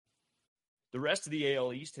The rest of the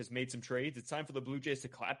AL East has made some trades. It's time for the Blue Jays to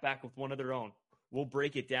clap back with one of their own. We'll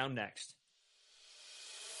break it down next.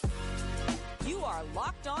 You are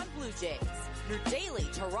Locked On Blue Jays, your daily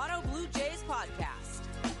Toronto Blue Jays podcast.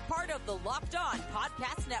 Part of the Locked On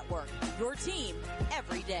Podcast Network, your team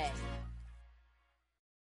every day.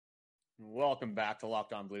 Welcome back to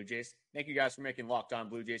Locked On Blue Jays. Thank you guys for making Locked On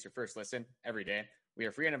Blue Jays your first listen every day. We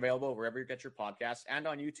are free and available wherever you get your podcasts and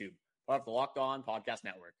on YouTube. Part of the Locked On Podcast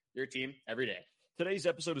Network, your team every day. Today's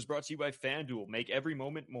episode is brought to you by FanDuel. Make every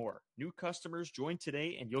moment more. New customers join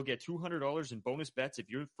today and you'll get $200 in bonus bets if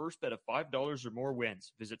your first bet of $5 or more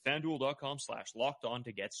wins. Visit FanDuel.com/lockedon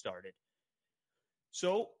to get started.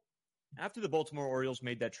 So, after the Baltimore Orioles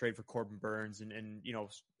made that trade for Corbin Burnes and you know,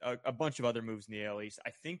 a bunch of other moves in the AL East, I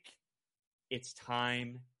think it's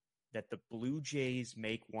time that the Blue Jays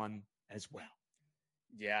make one as well.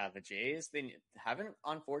 Yeah, the Jays, they haven't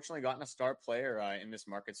unfortunately gotten a star player in this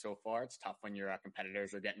market so far. It's tough when your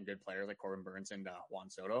competitors are getting good players like Corbin Burnes and Juan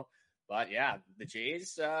Soto. But yeah, the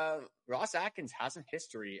Jays, Ross Atkins has a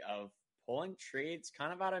history of pulling trades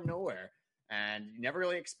kind of out of nowhere. And you never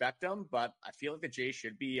really expect them, but I feel like the Jays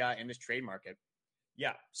should be in this trade market.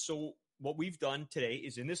 Yeah, so what we've done today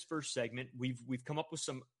is in this first segment, we've come up with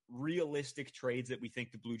some realistic trades that we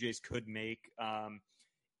think the Blue Jays could make. And,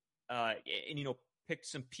 you know, picked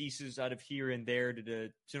some pieces out of here and there to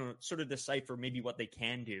sort of decipher maybe what they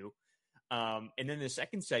can do. And then the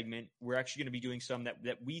second segment, we're actually going to be doing some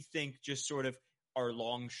that we think just sort of are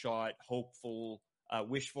long shot, hopeful,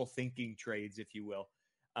 wishful thinking trades, if you will.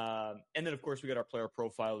 And then, of course, we got our player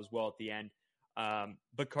profile as well at the end.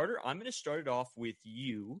 But Carter, I'm going to start it off with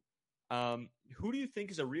you. Who do you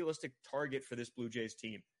think is a realistic target for this Blue Jays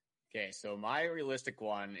team? Okay, so my realistic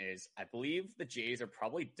one is I believe the Jays are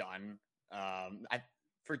probably done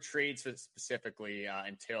for trades specifically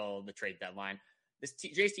until the trade deadline. This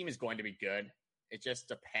Jays team is going to be good. It just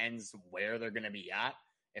depends where they're going to be at.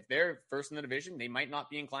 If they're first in the division, they might not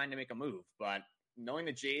be inclined to make a move. But knowing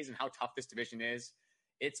the Jays and how tough this division is,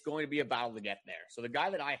 it's going to be a battle to get there. So the guy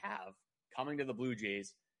that I have coming to the Blue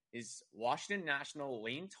Jays is Washington National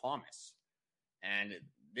Lane Thomas. And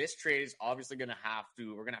this trade is obviously we're going to have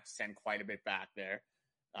to send quite a bit back there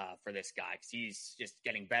for this guy because he's just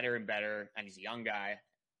getting better and better, and he's a young guy.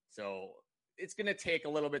 So it's going to take a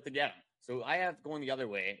little bit to get him. So I have going the other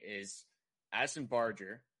way is Addison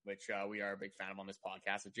Barger, which we are a big fan of on this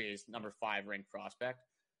podcast, the Jays' number 5 ranked prospect.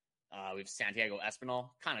 We have Santiago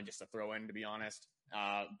Espinal, kind of just a throw-in, to be honest.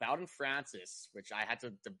 Bowden Francis, which I had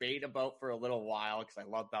to debate about for a little while because I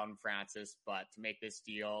love Bowden Francis, but to make this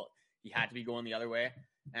deal, he had to be going the other way.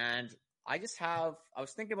 And I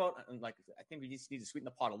was thinking about, like, I think we just need to sweeten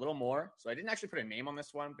the pot a little more. So I didn't actually put a name on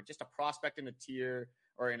this one, but just a prospect in the tier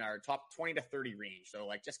or in our top 20 to 30 range. So,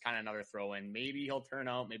 like, just kind of another throw in. Maybe he'll turn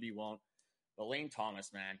out, maybe he won't. But Lane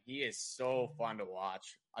Thomas, man, he is so fun to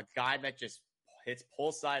watch. A guy that just hits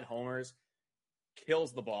pull side homers,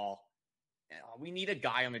 kills the ball. We need a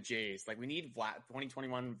guy on the Jays. Like, we need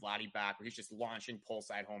 2021 Vladdy back where he's just launching pull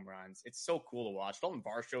side home runs. It's so cool to watch. Dalton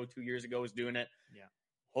Varsho 2 years ago was doing it. Yeah.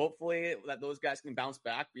 Hopefully that those guys can bounce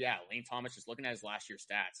back. But yeah, Lane Thomas, just looking at his last year's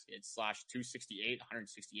stats, it's /268,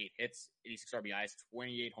 168 hits, 86 RBIs,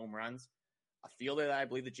 28 home runs. A fielder that I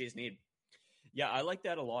believe the Jays need. Yeah, I like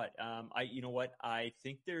that a lot. You know what? I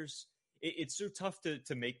think it's so tough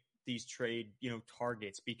to make these trade,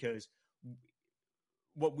 targets because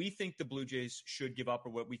what we think the Blue Jays should give up or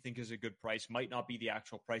what we think is a good price might not be the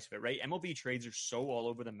actual price of it, right? MLB trades are so all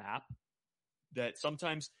over the map that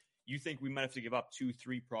sometimes you think we might have to give up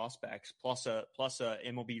 2-3 prospects plus a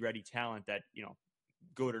MLB ready talent that,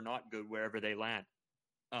 good or not good, wherever they land.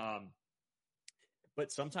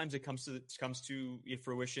 But sometimes it comes to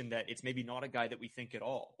fruition that it's maybe not a guy that we think at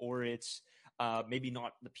all, or it's maybe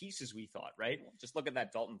not the pieces we thought, right? Just look at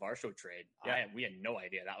that Dalton Varsho trade. Yeah. We had no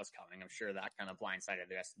idea that was coming. I'm sure that kind of blindsided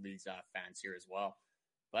the rest of these fans here as well.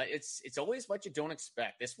 But it's always what you don't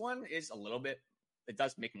expect. This one is a little bit, it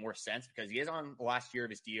does make more sense because he is on the last year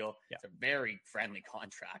of his deal. Yeah. It's a very friendly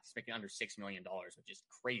contract. He's making under $6 million, which is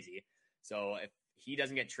crazy. So if he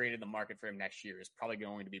doesn't get traded, the market for him next year is probably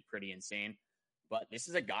going to be pretty insane. But this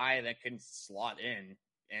is a guy that can slot in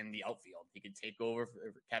the outfield. He can take over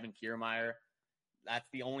for Kevin Kiermaier. That's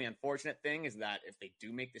the only unfortunate thing is that if they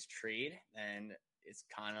do make this trade, then it's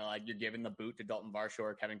kind of like you're giving the boot to Dalton Varsho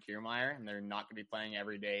or Kevin Kiermaier, and they're not going to be playing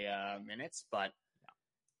everyday minutes. But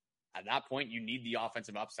at that point, you need the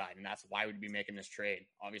offensive upside, and that's why we'd be making this trade.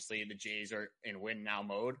 Obviously, the Jays are in win-now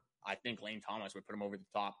mode. I think Lane Thomas would put him over the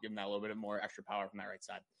top, give him that little bit of more extra power from that right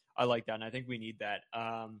side. I like that, and I think we need that.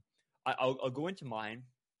 I'll go into mine,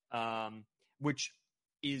 which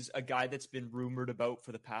is a guy that's been rumored about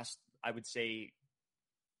for the past I would say,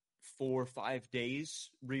 4 or 5 days,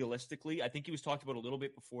 realistically. I think he was talked about a little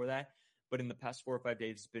bit before that, but in the past 4 or 5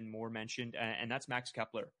 days, it's been more mentioned, and that's Max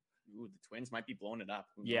Kepler. Ooh, the Twins might be blowing it up.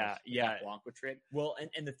 Who Yeah, knows? With yeah. that Blanco trade. Well,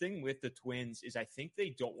 and the thing with the Twins is I think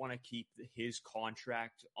they don't want to keep his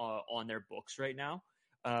contract on their books right now.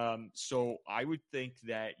 So I would think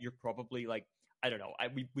that you're probably like, I don't know.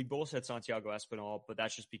 We both said Santiago Espinal, but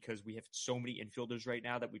that's just because we have so many infielders right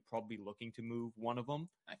now that we'd probably be looking to move one of them.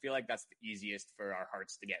 I feel like that's the easiest for our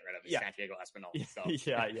hearts to get rid of is Yeah. Santiago Espinal. So.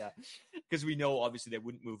 Yeah. Because we know obviously they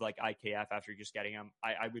wouldn't move like IKF after just getting him.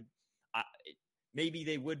 Maybe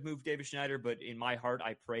they would move David Schneider, but in my heart,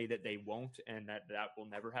 I pray that they won't, and that will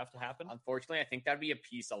never have to happen. Unfortunately, I think that'd be a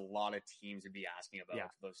piece a lot of teams would be asking about. Yeah.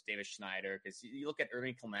 Those David Schneider, because you look at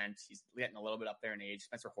Irving Clement, he's getting a little bit up there in age.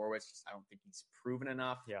 Spencer Horwitz, I don't think he's proven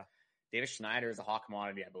enough. Yeah. David Schneider is a hot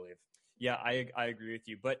commodity, I believe. Yeah, I agree with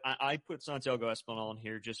you, but I put Santiago Espinal in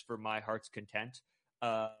here just for my heart's content.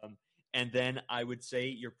 And then I would say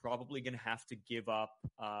you're probably going to have to give up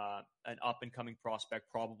an up-and-coming prospect,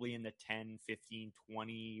 probably in the 10, 15,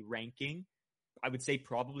 20 ranking. I would say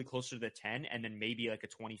probably closer to the 10, and then maybe like a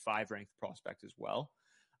 25 ranked prospect as well.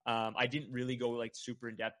 I didn't really go like super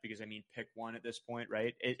in depth because, I mean, pick one at this point,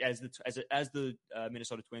 right? As the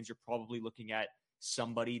Minnesota Twins, you're probably looking at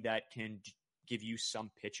somebody that can give you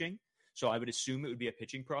some pitching. So I would assume it would be a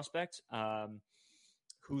pitching prospect.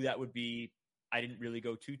 Who that would be, I didn't really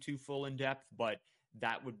go too full in depth, but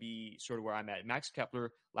that would be sort of where I'm at. Max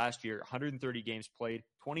Kepler last year, 130 games played,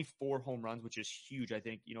 24 home runs, which is huge. I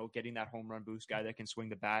think, getting that home run boost guy that can swing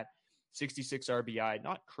the bat, 66 RBI,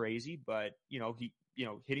 not crazy, but he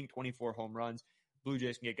hitting 24 home runs. Blue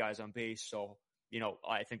Jays can get guys on base, so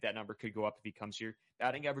I think that number could go up if he comes here.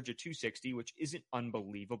 Batting average of 260, which isn't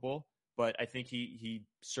unbelievable, but I think he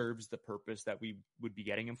serves the purpose that we would be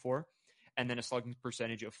getting him for. And then a slugging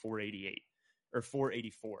percentage of 488. Or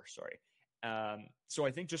 484, sorry. So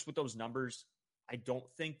I think just with those numbers, I don't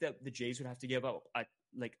think that the Jays would have to give up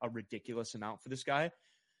a ridiculous amount for this guy.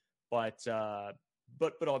 But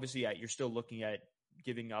obviously, yeah, you're still looking at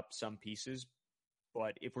giving up some pieces.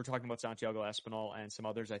 But if we're talking about Santiago Espinal and some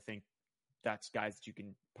others, I think that's guys that you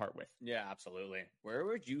can part with. Yeah, absolutely. Where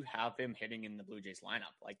would you have him hitting in the Blue Jays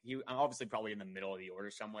lineup? Like, obviously probably in the middle of the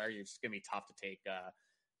order somewhere. It's going to be tough to take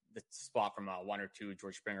the spot from 1 or 2,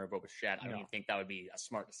 George Springer or Bo Bichette. I don't even think that would be a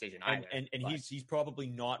smart decision either. And he's probably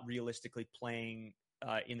not realistically playing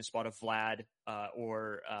in the spot of Vlad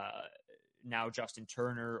or now Justin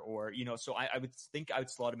Turner or, so I would think I would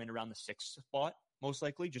slot him in around the 6th spot, most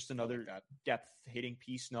likely. Just another depth hitting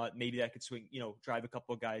piece. Not maybe that could swing, drive a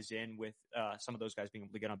couple of guys in with some of those guys being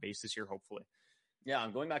able to get on base this year, hopefully. Yeah,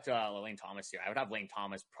 I'm going back to Lane Thomas here. I would have Lane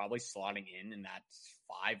Thomas probably slotting in that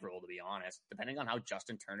 5 role, to be honest. Depending on how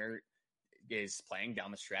Justin Turner is playing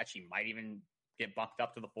down the stretch, he might even get bumped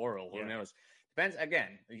up to the 4 role. Who knows? Depends.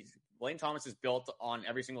 Again, Lane Thomas is built on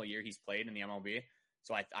every single year he's played in the MLB.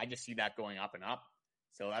 So I just see that going up and up.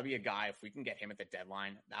 So that'd be a guy, if we can get him at the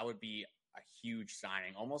deadline, that would be a huge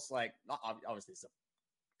signing. Almost like, not obviously it's a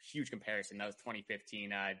huge comparison. That was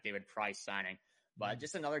 2015 David Price signing. But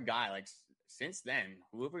just another guy, like, since then,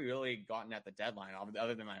 who have we really gotten at the deadline,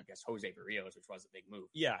 other than, I guess, Jose Barrios, which was a big move?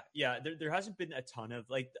 Yeah. There hasn't been a ton of,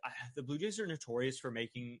 the Blue Jays are notorious for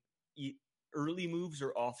making early moves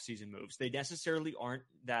or off-season moves. They necessarily aren't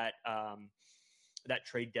that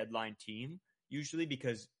trade deadline team, usually,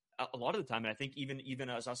 because a lot of the time, and I think even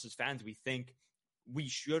as us as fans, we think we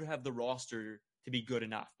should have the roster to be good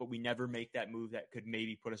enough, but we never make that move that could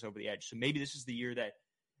maybe put us over the edge. So maybe this is the year that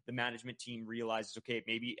the management team realizes, okay,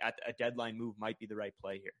 maybe at a deadline move might be the right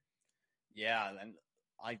play here. Yeah, and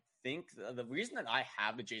I think the reason that I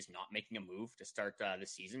have the Jays not making a move to start the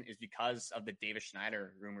season is because of the Davis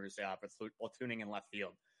Schneider rumors for platooning in left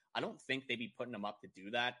field. I don't think they'd be putting him up to do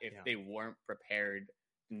that if they weren't prepared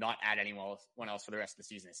to not add anyone else for the rest of the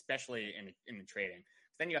season, especially in the trading.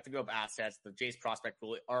 Because then you have to go up assets. The Jays prospect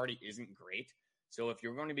pool already isn't great. So if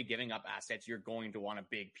you're going to be giving up assets, you're going to want a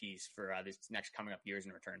big piece for this next coming up years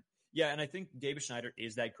in return. Yeah, and I think Davis Schneider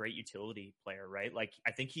is that great utility player, right? Like,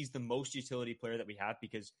 I think he's the most utility player that we have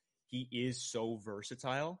because he is so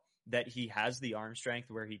versatile that he has the arm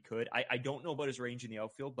strength where he could. I don't know about his range in the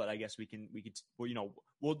outfield, but I guess we could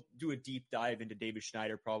we'll do a deep dive into Davis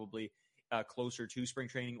Schneider probably closer to spring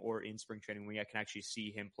training or in spring training when I can actually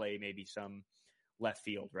see him play maybe some left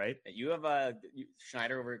field, right? You have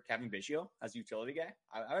Schneider over Kevin Biggio as a utility guy.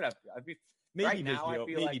 I'd be maybe right now.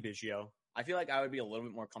 Biggio. I feel like I would be a little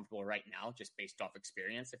bit more comfortable right now, just based off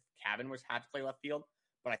experience, if Kevin had to play left field.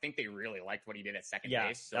 But I think they really liked what he did at second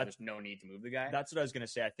base, so there's no need to move the guy. That's what I was going to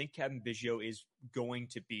say. I think Kevin Biggio is going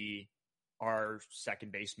to be our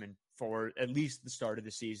second baseman for at least the start of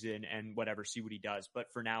the season and whatever, see what he does.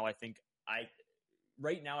 But for now, I think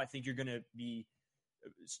you're going to be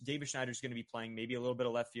Davis Schneider's going to be playing maybe a little bit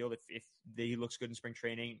of left field if he looks good in spring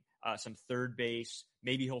training, some third base,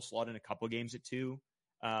 maybe he'll slot in a couple games at 2.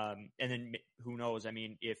 And then who knows? I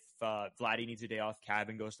mean, if Vladdy needs a day off,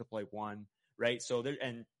 Cavan goes to play 1, right? So there,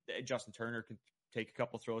 and Justin Turner can take a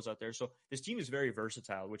couple throws out there. So this team is very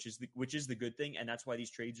versatile, which is the good thing, and that's why these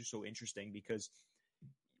trades are so interesting because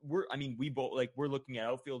we're looking at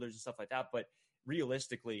outfielders and stuff like that, but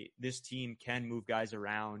realistically, this team can move guys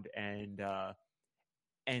around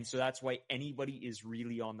and so that's why anybody is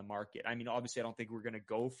really on the market. I mean, obviously, I don't think we're going to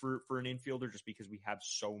go for an infielder just because we have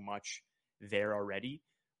so much there already.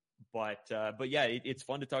 But yeah, it's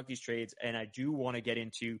fun to talk these trades, and I do want to get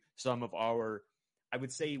into some of our, I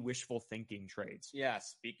would say, wishful thinking trades. Yeah,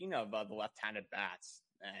 speaking of the left-handed bats,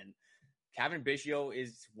 and Kevin Biggio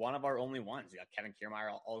is one of our only ones. We got Kevin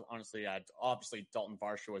Kiermaier, honestly, obviously Dalton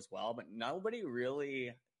Varsho as well, but nobody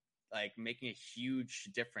really like making a huge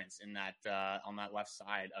difference in that on that left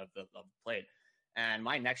side of the plate. And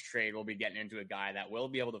my next trade will be getting into a guy that will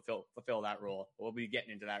be able to fulfill that role. We'll be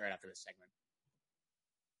getting into that right after this segment.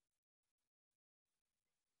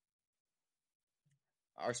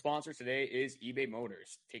 Our sponsor today is eBay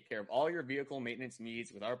Motors. Take care of all your vehicle maintenance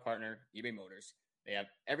needs with our partner, eBay Motors. They have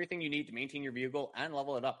everything you need to maintain your vehicle and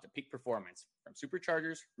level it up to peak performance, from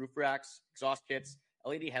superchargers, roof racks, exhaust kits,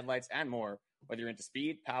 LED headlights, and more. Whether you're into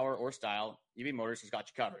speed, power, or style, eBay Motors has got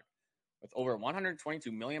you covered. With over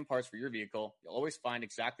 122 million parts for your vehicle, you'll always find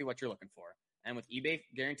exactly what you're looking for. And with eBay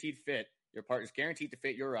Guaranteed Fit, your part is guaranteed to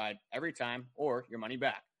fit your ride every time or your money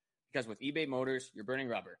back. Because with eBay Motors, you're burning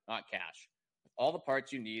rubber, not cash. With all the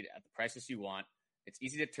parts you need at the prices you want, it's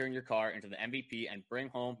easy to turn your car into the MVP and bring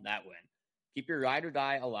home that win. Keep your ride or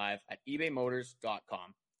die alive at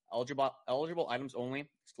ebaymotors.com. Eligible items only.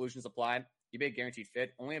 Exclusions apply. eBay Guaranteed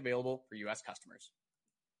Fit, only available for U.S. customers.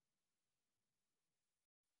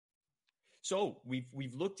 So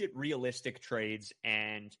we've looked at realistic trades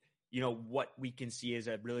and, you know, what we can see as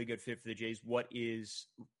a really good fit for the Jays, what is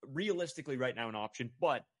realistically right now an option.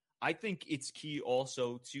 But I think it's key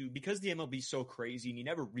also to, because the MLB is so crazy and you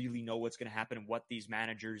never really know what's going to happen and what these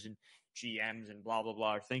managers and GMs and blah, blah,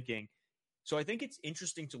 blah are thinking. So I think it's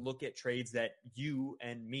interesting to look at trades that you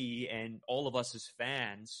and me and all of us as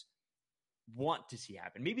fans want to see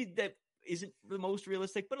happen. Maybe that isn't the most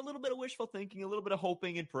realistic, but a little bit of wishful thinking, a little bit of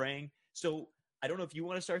hoping and praying. So I don't know if you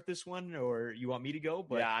want to start this one or you want me to go,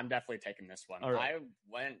 but yeah, I'm definitely taking this one. Right.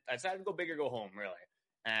 I decided to go big or go home, really.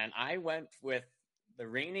 And I went with the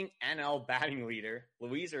reigning NL batting leader,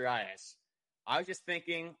 Luis Urias. I was just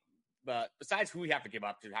thinking, but besides who we have to give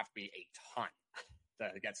up, there have to be a ton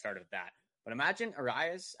to get started with that. But imagine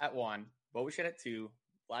Urias at 1, Bo Bichette at 2,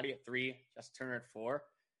 Vladdy at 3, Justin Turner at 4,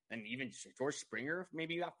 and even George Springer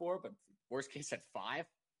maybe at 4, but worst case at 5.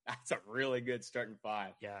 That's a really good starting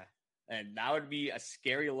 5. Yeah. And that would be a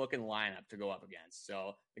scary looking lineup to go up against.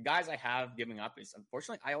 So the guys I have giving up is,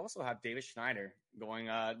 unfortunately, I also have Davis Schneider going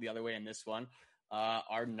the other way in this one.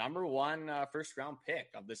 Our number 1 first round pick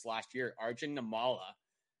of this last year, Arjun Nimmala.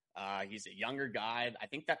 He's a younger guy. I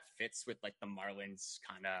think that fits with like the Marlins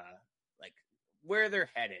kind of like where they're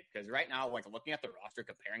headed. Because right now, like looking at the roster,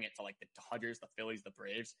 comparing it to like the Dodgers, the Phillies, the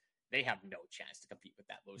Braves, they have no chance to compete with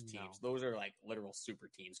those teams. No. Those are like literal super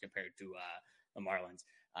teams compared to the Marlins.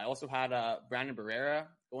 I also had Brandon Barrera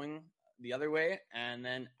going the other way, and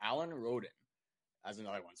then Alan Rodin as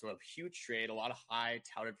another one. So a huge trade, a lot of high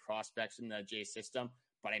touted prospects in the J system.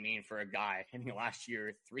 But I mean, for a guy hitting last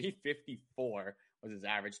year, 354 was his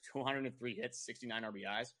average, 203 hits, 69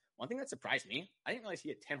 RBIs. One thing that surprised me, I didn't realize he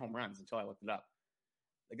had 10 home runs until I looked it up.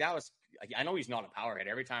 Like that was, I know he's not a power hit.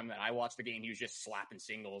 Every time that I watched the game, he was just slapping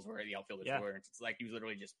singles where the outfielders were. It's like he was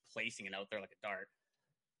literally just placing it out there like a dart.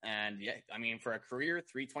 And yeah, I mean, for a career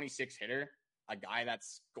 326 hitter, a guy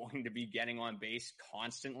that's going to be getting on base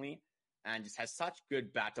constantly and just has such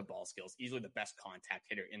good bat to ball skills, easily the best contact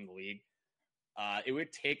hitter in the league. It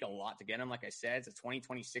would take a lot to get him. Like I said, it's a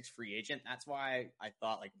 2026 free agent. That's why I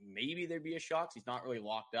thought like maybe there'd be a shock. He's not really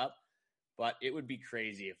locked up, but it would be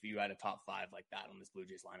crazy if you had a top 5 like that on this Blue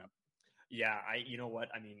Jays lineup. Yeah, you know what?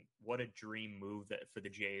 I mean, what a dream move for the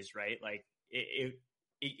Jays, right? Like it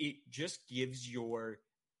just gives your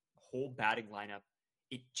whole batting lineup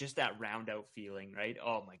just that round out feeling, right?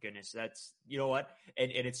 Oh my goodness, that's, you know what?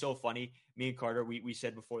 And it's so funny. Me and Carter, we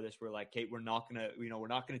said before this, we're like, Kate, we're not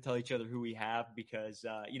gonna tell each other who we have because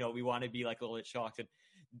we want to be like a little bit shocked. And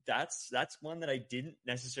that's one that I didn't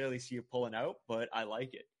necessarily see you pulling out, but I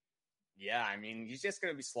like it. Yeah, I mean, he's just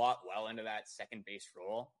going to be slot well into that second base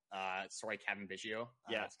role. Sorry, Kevin Biggio.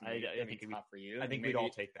 Yeah, I think it's tough for you. I think we'd all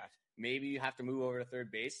take that. Maybe you have to move over to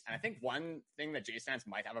third base. And I think one thing that Jays fans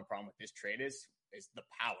might have a problem with this trade is the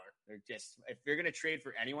power. They're just, if you're going to trade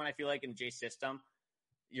for anyone, I feel like in the Jays system,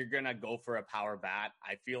 you're going to go for a power bat.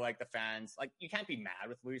 I feel like the fans, like, you can't be mad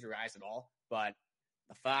with Luis Urias at all, but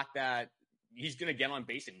the fact that he's going to get on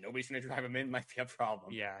base and nobody's going to drive him in might be a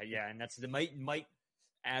problem. Yeah, and it might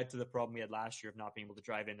add to the problem we had last year of not being able to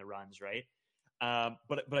drive in the runs, right?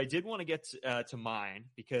 But I did want to get to mine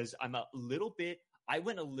because I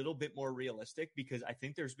went a little bit more realistic because I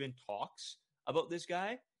think there's been talks about this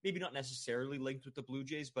guy, maybe not necessarily linked with the Blue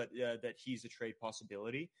Jays, but that he's a trade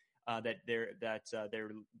possibility. That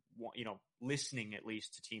they're listening at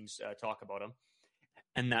least to teams talk about him,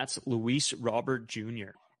 and that's Luis Robert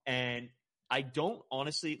Jr. And I don't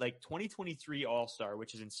honestly like 2023 All-Star,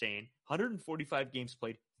 which is insane. 145 games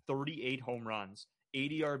played, 38 home runs,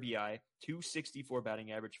 80 RBI, 264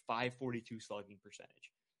 batting average, 542 slugging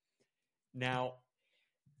percentage. Now,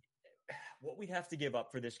 what we'd have to give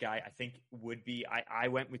up for this guy, I think, would be I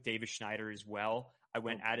went with Davis Schneider as well. I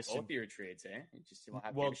went Addison. Both your trades, eh? You just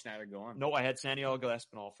have Davis Schneider go on. No, I had Santiago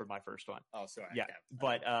Espinal for my first one. Oh, sorry. Yeah, okay.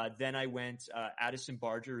 But then I went Addison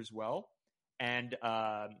Barger as well. And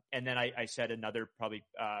then I said another probably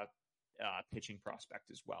pitching prospect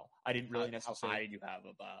as well. I didn't really necessarily. How high did you have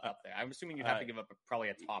up there? I'm assuming you'd have to give up probably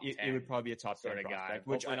a top 10. It would probably be a top 10 guy,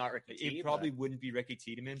 which not Ricky T. It probably wouldn't be Ricky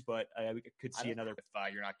Tiedemann, but I could see another. If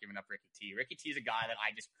you're not giving up Ricky T. Ricky T is a guy that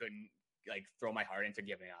I just couldn't throw my heart into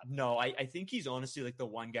giving up. No, I think he's honestly like the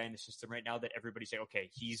one guy in the system right now that everybody say,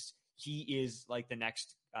 okay, he is like the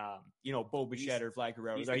next, Bo Bichette or Vlad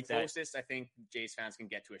Guerrero. He's right? The closest I think Jays fans can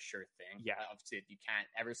get to a sure thing. Yeah. Obviously, you can't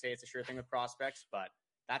ever say it's a sure thing with prospects, but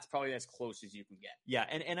that's probably as close as you can get. Yeah,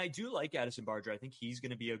 and I do like Addison Barger. I think he's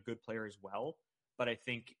going to be a good player as well, but I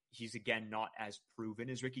think he's, again, not as proven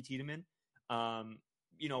as Ricky Tiedemann. And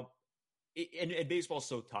baseball's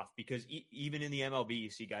so tough because even in the MLB, you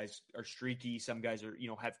see guys are streaky. Some guys are,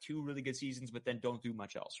 have two really good seasons, but then don't do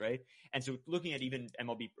much else, right? And so looking at even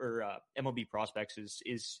MLB prospects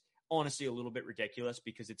is honestly a little bit ridiculous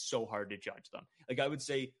because it's so hard to judge them. Like I would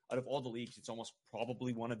say, out of all the leagues, it's almost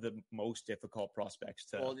probably one of the most difficult prospects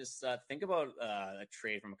to. Well, just think about a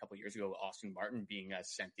trade from a couple of years ago, Austin Martin being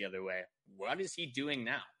sent the other way. What is he doing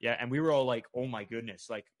now? Yeah, and we were all like, "Oh my goodness!"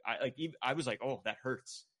 I was like, "Oh, that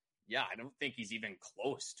hurts." Yeah, I don't think he's even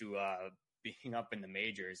close to being up in the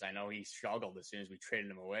majors. I know he struggled as soon as we traded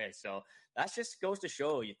him away. So that just goes to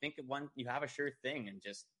show you think you have a sure thing and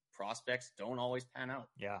just prospects don't always pan out.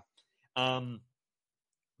 Yeah.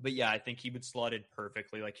 But yeah, I think he would slot in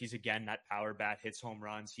perfectly. Like he's again that power bat, hits home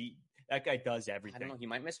runs. That guy does everything. I don't know. He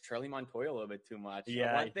might miss Charlie Montoya a little bit too much.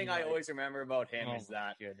 Yeah. One thing I always remember about him is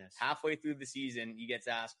that goodness. halfway through the season, he gets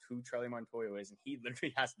asked who Charlie Montoya is, and he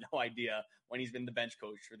literally has no idea when he's been the bench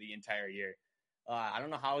coach for the entire year. I don't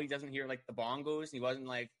know how he doesn't hear like the bongos. He wasn't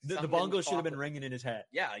like the bongos should have been ringing in his head.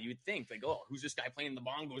 Yeah, you'd think like, oh, who's this guy playing the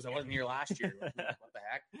bongos? I wasn't here last year. What the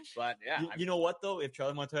heck? But yeah, you know what though? If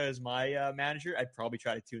Charlie Montoya is my manager, I'd probably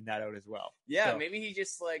try to tune that out as well. Yeah, so, maybe he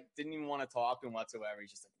just didn't even want to talk to him whatsoever.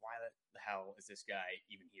 He's just like, why the hell is this guy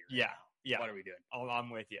even here? Right now? Yeah. What are we doing? Oh, I'm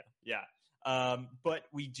with you. Yeah. But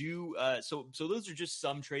we do. So those are just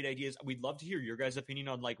some trade ideas. We'd love to hear your guys' opinion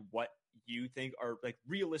on what you think are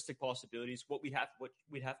realistic possibilities, what we'd have to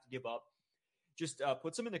give up. Just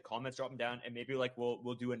put some in the comments, drop them down, and maybe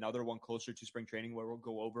we'll do another one closer to spring training where we'll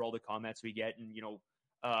go over all the comments we get and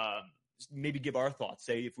maybe give our thoughts,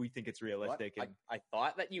 say if we think it's realistic. And I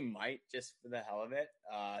thought that you might, just for the hell of it,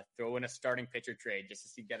 throw in a starting pitcher trade just to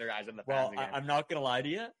see get our eyes on the fans again. I'm not gonna lie to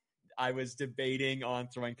you. I was debating on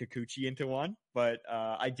throwing Kikuchi into one, but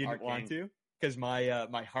I didn't want to. Because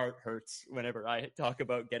my heart hurts whenever I talk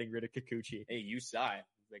about getting rid of Kikuchi. Hey, Usai.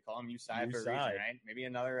 They call him Usai for a reason, right? Maybe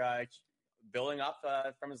another building up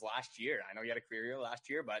from his last year. I know he had a career year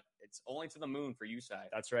last year, but it's only to the moon for Usai.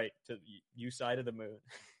 That's right. To Usai to the moon.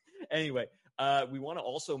 Anyway, we want to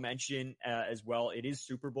also mention as well, it is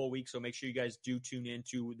Super Bowl week, so make sure you guys do tune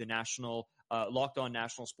into the national Locked On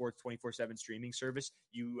National Sports 24/7 streaming service.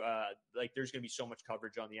 There's going to be so much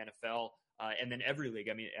coverage on the NFL. And then every league,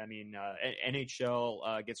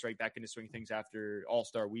 NHL gets right back into swing things after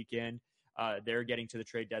All-Star weekend. They're getting to the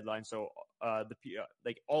trade deadline. So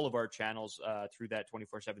all of our channels through that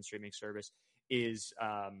 24/7 streaming service is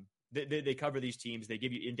they cover these teams. They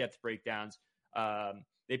give you in-depth breakdowns.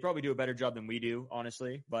 They probably do a better job than we do,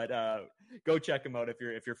 honestly. But go check them out if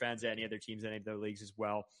you're fans of any other teams, any of their leagues as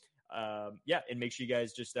well. And make sure you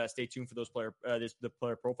guys just stay tuned for those the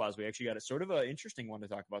player profiles. We actually got a sort of an interesting one to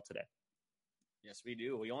talk about today. Yes, we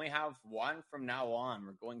do. We only have one from now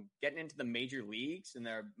on. We're getting into the major leagues, and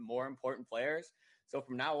there are more important players. So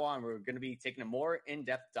from now on, we're going to be taking a more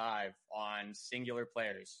in-depth dive on singular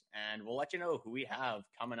players, and we'll let you know who we have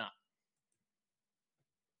coming up.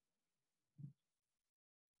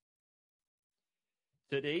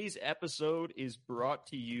 Today's episode is brought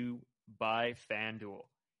to you by FanDuel.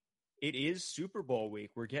 It is Super Bowl week.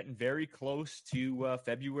 We're getting very close to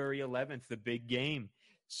February 11th, the big game.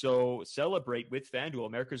 So celebrate with FanDuel,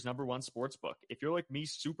 America's #1 sportsbook. If you're like me,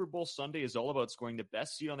 Super Bowl Sunday is all about scoring the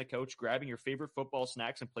best seat on the couch, grabbing your favorite football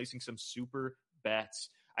snacks, and placing some super bets.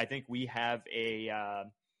 I think we have a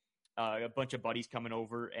bunch of buddies coming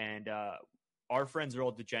over, and our friends are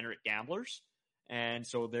all degenerate gamblers. And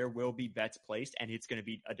so there will be bets placed, and it's going to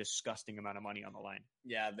be a disgusting amount of money on the line.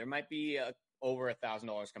 Yeah, there might be over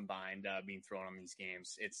 $1,000 combined being thrown on these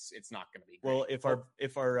games. It's not going to be great. Well,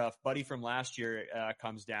 if our buddy from last year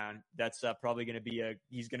comes down, that's probably going to be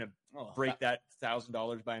he's going to break that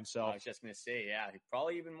 $1,000 by himself. I was just going to say, yeah,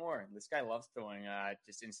 probably even more. This guy loves throwing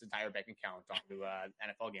just his entire bank account onto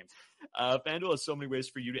NFL games. FanDuel has so many ways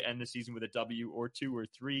for you to end the season with a W or 2 or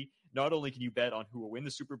 3. Not only can you bet on who will win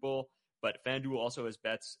the Super Bowl, but FanDuel also has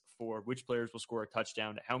bets for which players will score a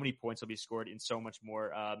touchdown, how many points will be scored, and so much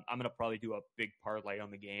more. I'm going to probably do a big parlay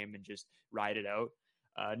on the game and just ride it out.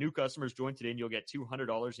 New customers join today, and you'll get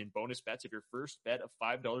 $200 in bonus bets if your first bet of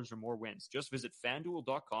 $5 or more wins. Just visit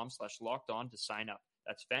FanDuel.com/lockedon to sign up.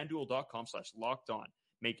 That's FanDuel.com/lockedon.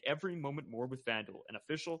 Make every moment more with FanDuel, an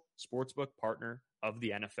official sportsbook partner of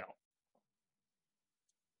the NFL.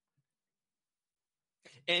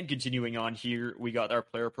 And continuing on here, we got our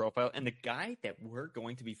player profile. And the guy that we're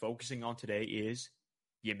going to be focusing on today is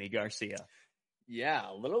Yimi Garcia. Yeah,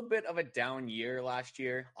 a little bit of a down year last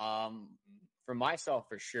year. For myself,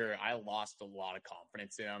 for sure, I lost a lot of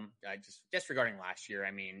confidence in him. Just regarding last year,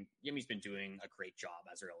 I mean, Yimi's been doing a great job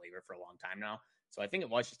as a reliever for a long time now. So I think it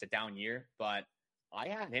was just a down year. But I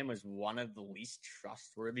had him as one of the least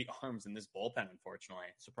trustworthy arms in this bullpen,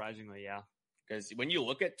 unfortunately. Surprisingly, yeah. Because when you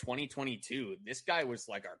look at 2022, this guy was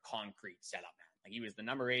like our concrete setup man. Like he was the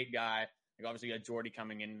number 8 guy. Like obviously you had Jordy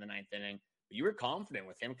coming in the 9th inning, but you were confident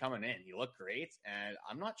with him coming in. He looked great, and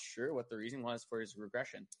I'm not sure what the reason was for his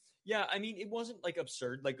regression. Yeah, I mean, it wasn't like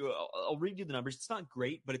absurd. Like I'll read you the numbers. It's not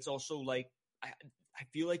great, but it's also like I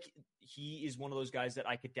feel like he is one of those guys that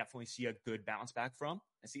I could definitely see a good bounce back from.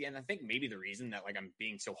 And I think maybe the reason that like I'm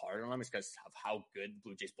being so hard on him is because of how good the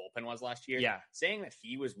Blue Jays bullpen was last year. Yeah. Saying that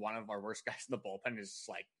he was one of our worst guys in the bullpen is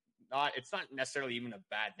like it's not necessarily even a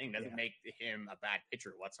bad thing. It doesn't make him a bad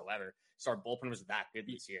pitcher whatsoever. So our bullpen was that good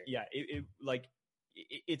this year. Yeah.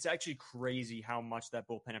 It's actually crazy how much that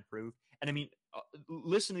bullpen improved. And I mean,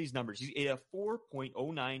 listen to these numbers. He's a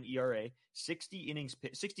 4.09 ERA,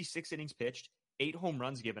 66 innings pitched, 8 home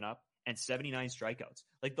runs given up, and 79 strikeouts.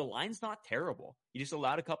 Like the line's not terrible. He just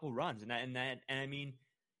allowed a couple runs, and I mean,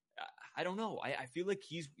 I don't know. I feel like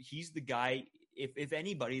he's the guy. If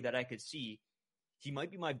anybody that I could see, he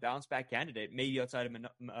might be my bounce back candidate, maybe outside of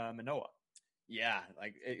Manoah. Yeah,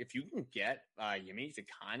 like if you can get Yimi to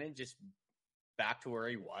kind of just back to where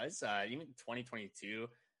he was, even 2022.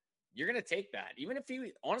 You're going to take that. Even if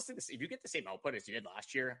if you get the same output as you did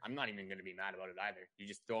last year, I'm not even going to be mad about it either. You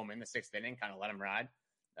just throw him in the 6th inning, kind of let him ride.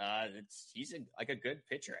 He's a good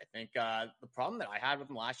pitcher. I think the problem that I had with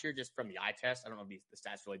him last year, just from the eye test, I don't know if the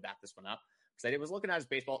stats really back this one up, because I was looking at his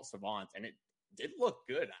baseball savant, and it did look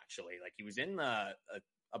good, actually. Like he was in the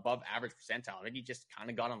above average percentile. I think he just kind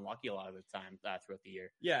of got unlucky a lot of the time throughout the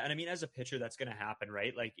year. Yeah, and I mean, as a pitcher, that's going to happen,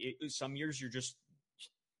 right? Like some years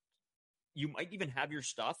you might even have your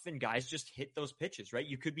stuff and guys just hit those pitches, right?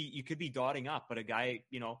 You could be dotting up, but a guy,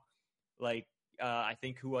 I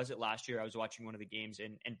think who was it last year? I was watching one of the games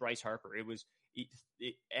and Bryce Harper.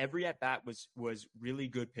 Every at bat was really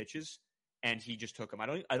good pitches, and he just took them. I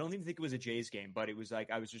don't even think it was a Jays game, but it was like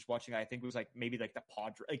I was just watching. I think it was like maybe like the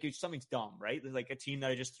Padres. Like something's dumb, right? Like a team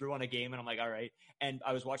that I just threw on a game, and I'm like, all right. And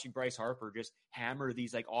I was watching Bryce Harper just hammer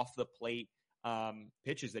these like off the plate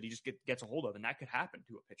pitches that he just gets a hold of, and that could happen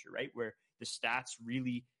to a pitcher, right? Where the stats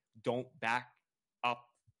really don't back up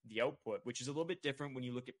the output, which is a little bit different when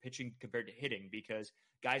you look at pitching compared to hitting, because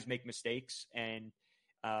guys make mistakes and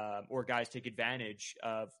or guys take advantage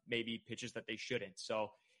of maybe pitches that they shouldn't.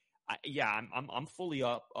 So I'm fully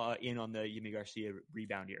up in on the Yimi Garcia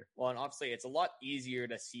rebound here. Well, and obviously it's a lot easier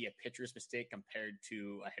to see a pitcher's mistake compared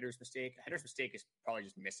to a hitter's mistake. A hitter's mistake is probably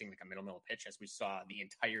just missing like a middle pitch, as we saw the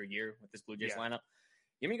entire year with this Blue Jays lineup.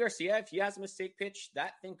 Yimi Garcia, if he has a mistake pitch,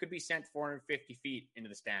 that thing could be sent 450 feet into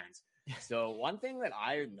the stands. So one thing that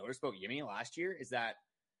I noticed about Yimi last year is that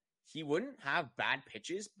he wouldn't have bad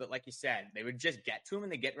pitches, but like you said, they would just get to him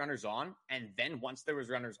and they get runners on. And then once there was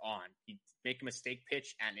runners on, he'd make a mistake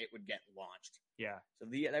pitch and it would get launched. Yeah. So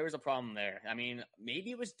there was a problem there. I mean,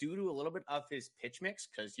 maybe it was due to a little bit of his pitch mix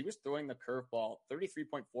because he was throwing the curveball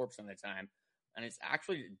 33.4% of the time. And it's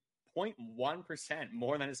actually 0.1%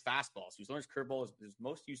 more than his fastball. So he's throwing his curveball his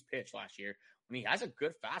most used pitch last year. When he has a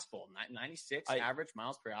good fastball, 96 average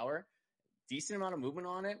miles per hour, decent amount of movement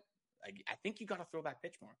on it. I think you got to throw that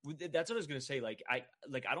pitch more. That's what I was going to say.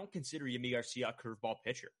 I don't consider Yimi Garcia a curveball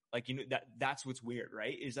pitcher. That's what's weird,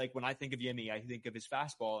 right? Is like when I think of Yimi, I think of his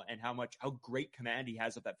fastball and how great command he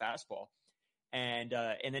has of that fastball. And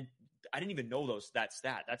then I didn't even know that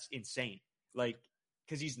stat. That's insane.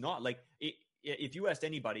 Cause he's not if you asked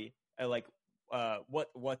anybody,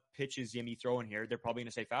 what pitch is Yimi throwing here? They're probably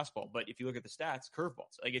going to say fastball. But if you look at the stats,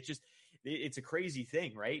 curveballs. It's a crazy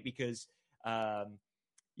thing, right? Because,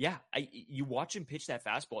 you watch him pitch that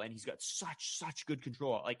fastball and he's got such good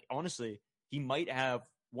control. Honestly, he might have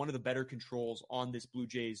one of the better controls in this Blue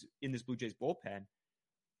Jays bullpen.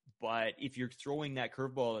 But if you're throwing that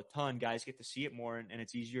curveball a ton, guys get to see it more and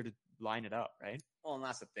it's easier to line it up, right? Well, and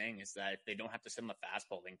that's the thing is that if they don't have to sit on the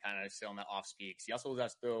fastball, they can kind of sit on that off speed. He also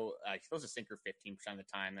does throw, he throws a sinker 15% of the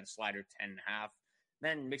time, then a slider 10.5%,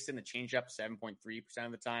 then mixed in the changeup 7.3%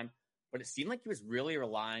 of the time. But it seemed like he was really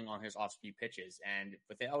relying on his off-speed pitches. And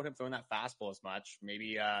without him throwing that fastball as much,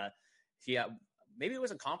 maybe maybe it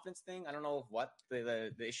was a confidence thing. I don't know what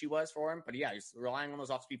the issue was for him. But yeah, he's relying on those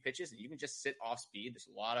off-speed pitches. And you can just sit off-speed. There's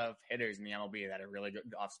a lot of hitters in the MLB that are really good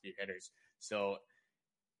off-speed hitters. So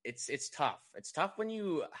it's tough. It's tough when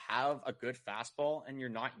you have a good fastball and you're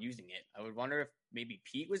not using it. I would wonder if maybe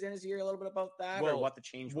Pete was in his ear a little bit about that or what the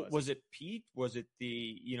change was. Was it Pete? Was it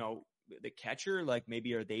the catcher?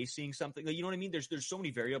 Maybe are they seeing something? You know what I mean? There's so many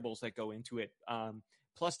variables that go into it.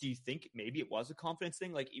 Plus, do you think maybe it was a confidence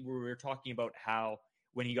thing? We were talking about how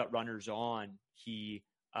when he got runners on, he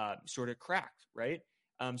sort of cracked, right?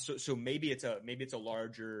 So maybe it's a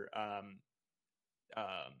larger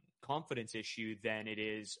confidence issue than it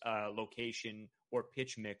is location or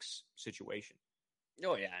pitch mix situation.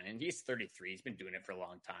 Oh yeah, and he's 33. He's been doing it for a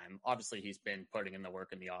long time. Obviously, he's been putting in the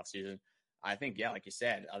work in the offseason. I think, yeah, like you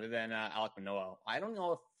said, other than Alek Manoah, I don't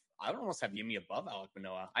know if I would almost have Yimi above Alek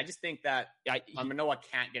Manoah. I just think that Manoah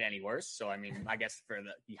can't get any worse. So, I mean, I guess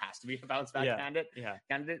he has to be a bounce back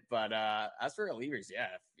candidate. But as for relievers, yeah,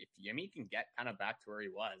 if Yimi can get kind of back to where he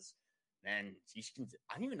was, then he can.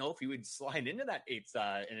 I don't even know if he would slide into that eighth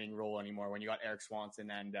inning role anymore when you got Eric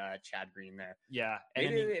Swanson and Chad Green there. Yeah,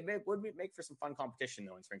 and it would make for some fun competition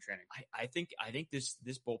though in spring training. I think this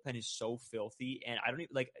bullpen is so filthy, and I don't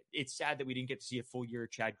even it's sad that we didn't get to see a full year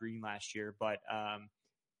of Chad Green last year, but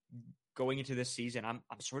going into this season, I'm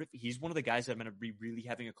he's one of the guys that I'm going to be really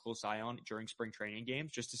having a close eye on during spring training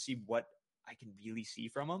games just to see what I can really see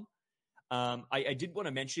from him. I did want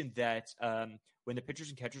to mention that when the pitchers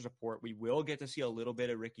and catchers report, we will get to see a little bit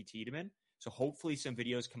of Ricky Tiedemann. So hopefully some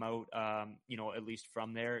videos come out, at least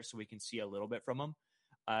from there so we can see a little bit from him.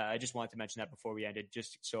 I just wanted to mention that before we ended,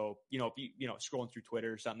 just so, if you scrolling through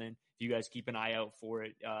Twitter or something, if you guys keep an eye out for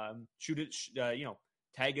it, shoot it,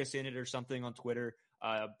 tag us in it or something on Twitter.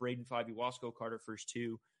 Braden 5 Wasco, Carter First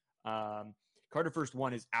 2. Carter First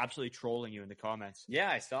 1 is absolutely trolling you in the comments. Yeah,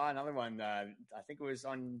 I saw another one. I think it was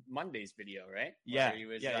on Monday's video, right? Yeah, he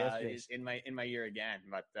was he's in my ear again.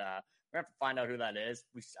 But we're gonna have to find out who that is.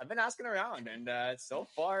 I've been asking around, and so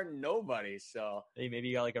far nobody. So hey, maybe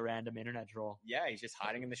you got a random internet troll. Yeah, he's just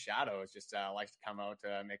hiding in the shadows. Just likes to come out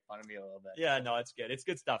to make fun of me a little bit. Yeah, no, it's good. It's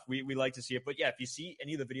good stuff. We like to see it. But yeah, if you see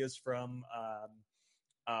any of the videos from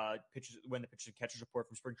pitchers, when the pitchers and catchers report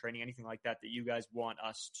from spring training, anything like that you guys want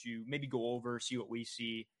us to maybe go over, see what we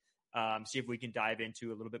see, see if we can dive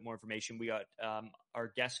into a little bit more information. We got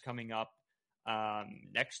our guest coming up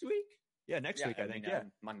next week. Yeah, next week, I think.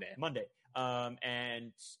 Monday.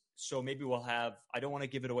 And so maybe we'll have, I don't want to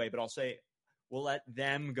give it away, but I'll say we'll let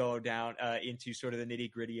them go down into sort of the nitty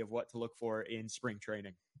gritty of what to look for in spring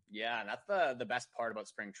training. Yeah, and that's the best part about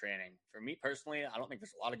spring training. For me personally, I don't think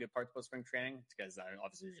there's a lot of good parts about spring training because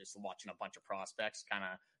obviously you're just watching a bunch of prospects kind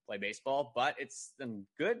of play baseball, but it's a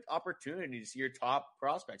good opportunity to see your top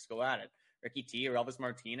prospects go at it. Ricky T or Elvis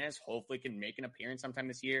Martinez hopefully can make an appearance sometime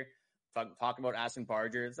this year. Talking about Aston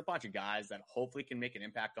Barger, there's a bunch of guys that hopefully can make an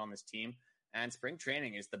impact on this team. And spring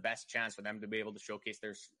training is the best chance for them to be able to showcase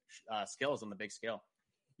their skills on the big scale.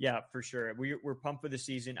 Yeah, for sure. We're pumped for the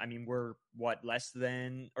season. I mean, we're less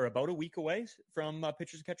than or about a week away from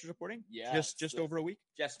pitchers and catchers reporting. Yeah, just over a week.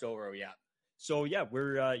 Just over, yeah. So yeah,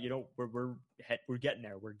 we're getting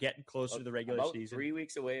there. We're getting closer to the regular season. 3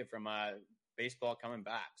 weeks away from baseball coming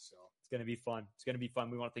back. So it's going to be fun. It's going to be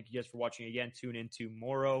fun. We want to thank you guys for watching again. Tune in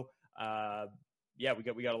tomorrow. Yeah, we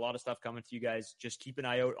got a lot of stuff coming to you guys. Just keep an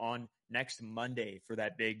eye out on next Monday for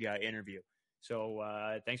that big interview. So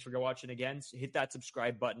thanks for watching again. Hit that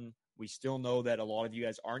subscribe button. We still know that a lot of you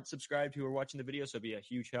guys aren't subscribed who are watching the video, so it'd be a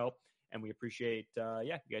huge help. And we appreciate,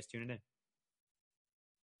 you guys tuning in.